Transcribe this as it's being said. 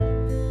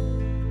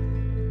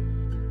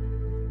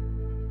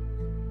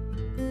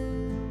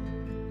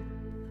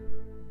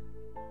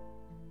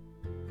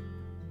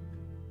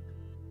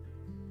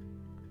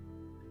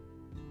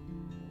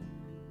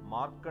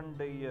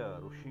ಮಾರ್ಕಂಡೇಯ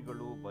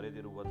ಋಷಿಗಳು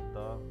ಬರೆದಿರುವಂಥ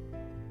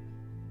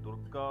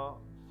ದುರ್ಗಾ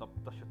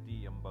ಸಪ್ತಶತಿ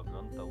ಎಂಬ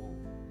ಗ್ರಂಥವು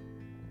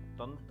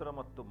ತಂತ್ರ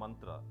ಮತ್ತು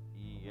ಮಂತ್ರ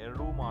ಈ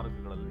ಎರಡೂ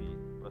ಮಾರ್ಗಗಳಲ್ಲಿ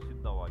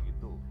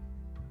ಪ್ರಸಿದ್ಧವಾಗಿದ್ದು,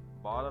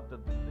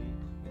 ಭಾರತದಲ್ಲಿ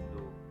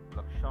ಇಂದು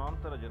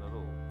ಲಕ್ಷಾಂತರ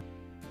ಜನರು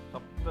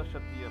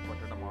ಸಪ್ತಶತಿಯ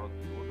ಪಠಣ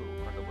ಮಾಡುತ್ತಿರುವುದು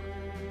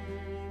ಕಂಡುಬರುತ್ತದೆ.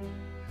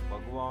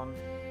 ಭಗವಾನ್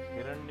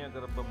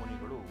ಹಿರಣ್ಯಗರ್ಭ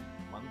ಮುನಿಗಳು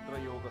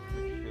ಮಂತ್ರಯೋಗ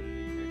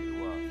ಸಮೀಕ್ಷೆಯಲ್ಲಿ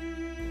ಹೇಳಿರುವ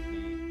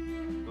ಈ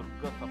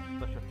ದುರ್ಗ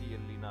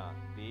ಸಪ್ತಶತಿಯಲ್ಲಿನ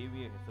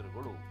ದೇವಿಯ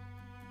ಹೆಸರುಗಳು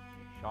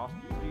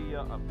ಶಾಸ್ತ್ರೀಯ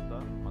ಅರ್ಥ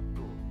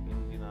ಮತ್ತು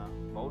ಇಂದಿನ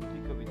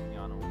ಭೌತಿಕ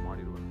ವಿಜ್ಞಾನವು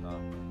ಮಾಡಿರುವಂತಹ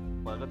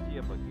ಪ್ರಗತಿಯ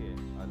ಬಗ್ಗೆ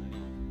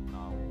ಅಲ್ಲಿ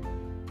ನಾವು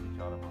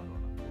ವಿಚಾರ ಮಾಡೋಣ.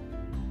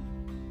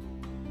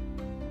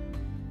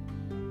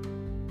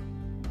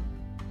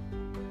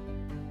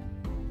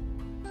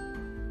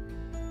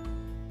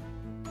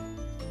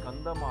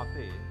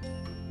 ಸ್ಕಂದಮಾತೆ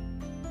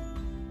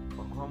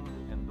ಬಹ್ಮಂ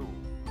ಎಂದು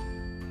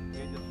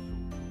ತೇಜಸ್ಸು,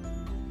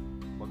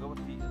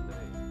 ಭಗವತಿ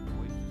ಎಂದರೆ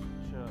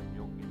ವೈಶಿಷ್ಟ್ಯ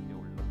ಯೋಗ್ಯತೆ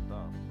ಉಳ್ಳಂಥ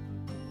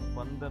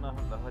ಸ್ಪಂದನ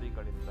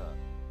ಲಹರಿಗಳಿಂದ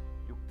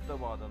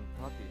ಯುಕ್ತವಾದಂಥ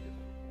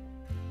ತೇಜಸ್ಸು.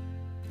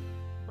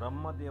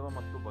 ಬ್ರಹ್ಮದೇವ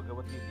ಮತ್ತು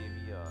ಭಗವತಿ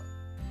ದೇವಿಯ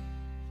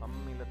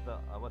ಸಮ್ಮಿಲಿತ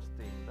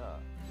ಅವಸ್ಥೆಯಿಂದ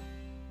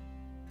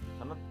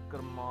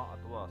ಸನತ್ಕರ್ಮ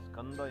ಅಥವಾ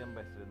ಸ್ಕಂದ ಎಂಬ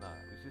ಹೆಸರಿನ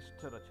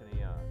ವಿಶಿಷ್ಟ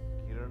ರಚನೆಯ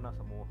ಕಿರಣ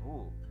ಸಮೂಹವು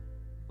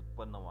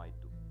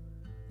ಉತ್ಪನ್ನವಾಯಿತು.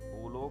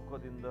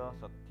 ಭೂಲೋಕದಿಂದ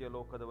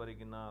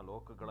ಸತ್ಯಲೋಕದವರೆಗಿನ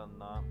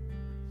ಲೋಕಗಳನ್ನು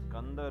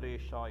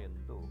ಸ್ಕಂದರೇಷ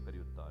ಎಂದು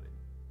ಕರೆಯುತ್ತಾರೆ.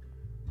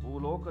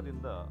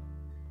 ಭೂಲೋಕದಿಂದ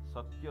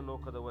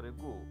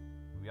ಸತ್ಯಲೋಕದವರೆಗೂ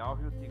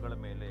ವ್ಯಾಹೃತಿಗಳ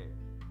ಮೇಲೆ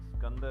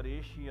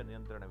ಸ್ಕಂದರೇಶಿಯ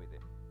ನಿಯಂತ್ರಣವಿದೆ.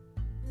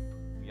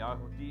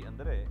 ವ್ಯಾಹೃತಿ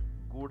ಅಂದರೆ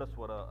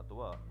ಗೂಢಸ್ವರ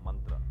ಅಥವಾ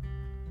ಮಂತ್ರ.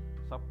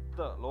 ಸಪ್ತ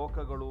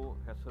ಲೋಕಗಳು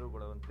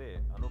ಹೆಸರುಗಳಂತೆ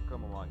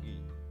ಅನುಕ್ರಮವಾಗಿ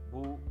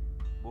ಭೂ,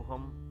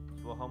 ಭುಹಂ,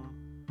 ಸ್ವಹಂ,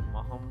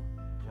 ಮಹಂ,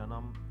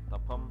 ಜನಂ,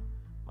 ತಪಂ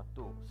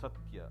ಮತ್ತು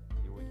ಸತ್ಯ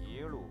ಇವು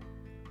 7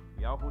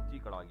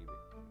 ವ್ಯಾಹೃತಿಗಳಾಗಿವೆ.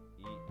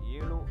 ಈ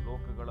 7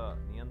 ಲೋಕಗಳ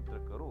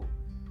ನಿಯಂತ್ರಕರು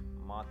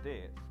ಮಾತೆ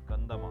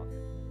ಸ್ಕಂದಮಾತೆ.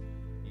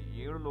 ಈ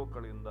 7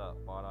 ಲೋಕಗಳಿಂದ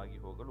ಪಾರಾಗಿ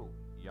ಹೋಗಲು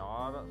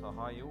ಯಾರ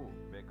ಸಹಾಯವೂ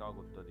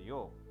ಬೇಕಾಗುತ್ತದೆಯೋ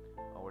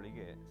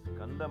ಅವಳಿಗೆ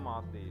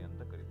ಸ್ಕಂದಮಾತೆ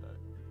ಅಂತ ಕರೀತಾರೆ.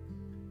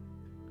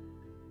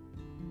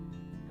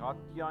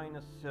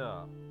 ಕಾತ್ಯಾಯನಸ್ಯ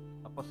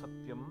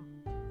ಅಪಸತ್ಯಂ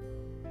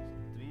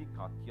ಸ್ತ್ರೀ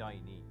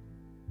ಕಾತ್ಯಾಯಿನಿ.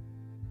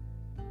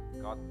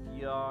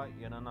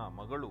 ಕಾತ್ಯಾಯನನ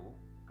ಮಗಳು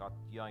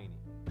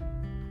ಕಾತ್ಯಾಯಿನಿ.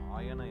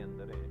 ಆಯನ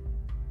ಎಂದರೆ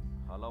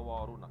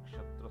ಹಲವಾರು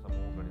ನಕ್ಷತ್ರ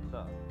ಸಮೂಹಗಳಿಂದ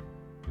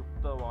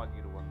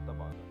ಯುಕ್ತವಾಗಿರುವಂಥ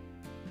ಭಾಗ.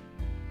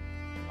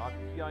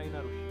 ಕಾತ್ಯಾಯನ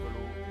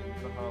ಋಷಿಗಳು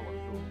ಇಂತಹ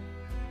ಒಂದು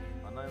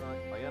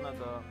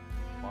ಅಯನದ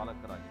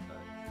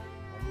ಬಾಲಕರಾಗಿದ್ದಾರೆ.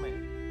 ಒಮ್ಮೆ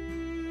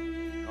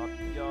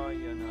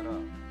ಕಾತ್ಯಾಯನರ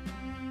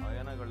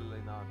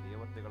ಅಯನಗಳಲ್ಲಿನ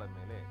ದೇವತೆಗಳ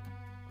ಮೇಲೆ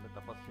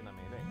ತಪಸ್ಸಿನ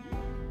ಮೇಲೆ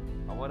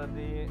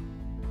ಅವರದೇ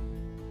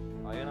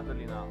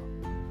ಅಯನದಲ್ಲಿನ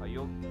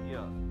ಅಯೋಗ್ಯ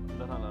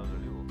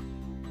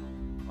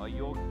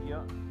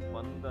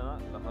ಬಂಧನ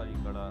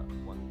ಲಹರಿಗಳ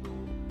ಒಂದು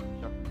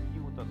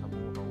ಶಕ್ತಿಯುತ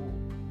ಸಮೂಹವು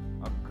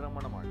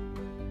ಆಕ್ರಮಣ ಮಾಡಿ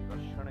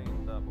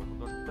ಘರ್ಷಣೆಯಿಂದ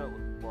ಬಹುದೊಡ್ಡ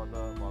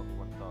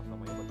ಉತ್ಪಾದವಾಗುವಂತಹ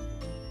ಸಮಯ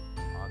ಬಂದಿತು.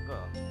 ಆಗ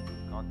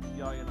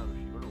ಕಾತ್ಯಾಯನ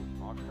ಋಷಿಗಳು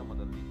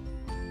ಆಶ್ರಮದಲ್ಲಿ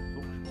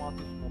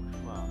ಸೂಕ್ಷ್ಮಾತಿ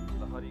ಸೂಕ್ಷ್ಮ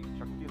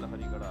ಶಕ್ತಿ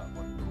ಲಹರಿಗಳ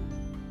ಒಂದು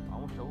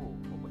ಅಂಶವು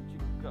ಒಬ್ಬ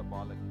ಚಿಕ್ಕ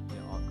ಬಾಲಕಿಯ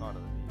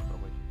ಆಕಾರದಲ್ಲಿ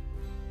ಪ್ರವೇಶಿಸಿತು.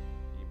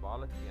 ಈ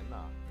ಬಾಲಕಿಯನ್ನ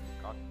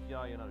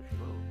ಕಾತ್ಯಾಯನ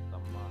ಋಷಿಗಳು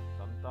ತಮ್ಮ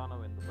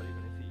ಸಂತಾನವೆಂದು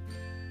ಪರಿಗಣಿಸಿ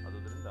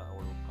ಆದುದರಿಂದ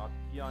ಅವಳು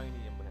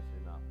ಕಾತ್ಯಾಯಿನಿ ಎಂಬ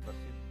ಹೆಸರಿನ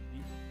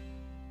ಪ್ರಸಿದ್ಧಿ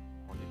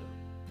ಹೊಂದಿದಳು.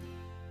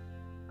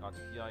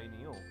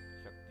 ಕಾತ್ಯಾಯಿನಿಯು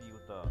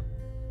ಶಕ್ತಿಯುತ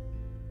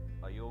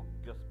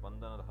ಅಯೋಗ್ಯ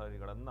ಸ್ಪಂದನ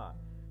ಲಹರಿಗಳನ್ನು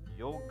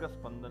ಯೋಗ್ಯ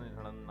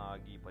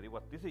ಸ್ಪಂದನೆಗಳನ್ನಾಗಿ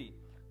ಪರಿವರ್ತಿಸಿ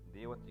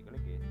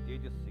ದೇವತೆಗಳಿಗೆ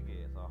ತೇಜಸ್ಸಿಗೆ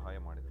ಸಹಾಯ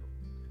ಮಾಡಿದಳು.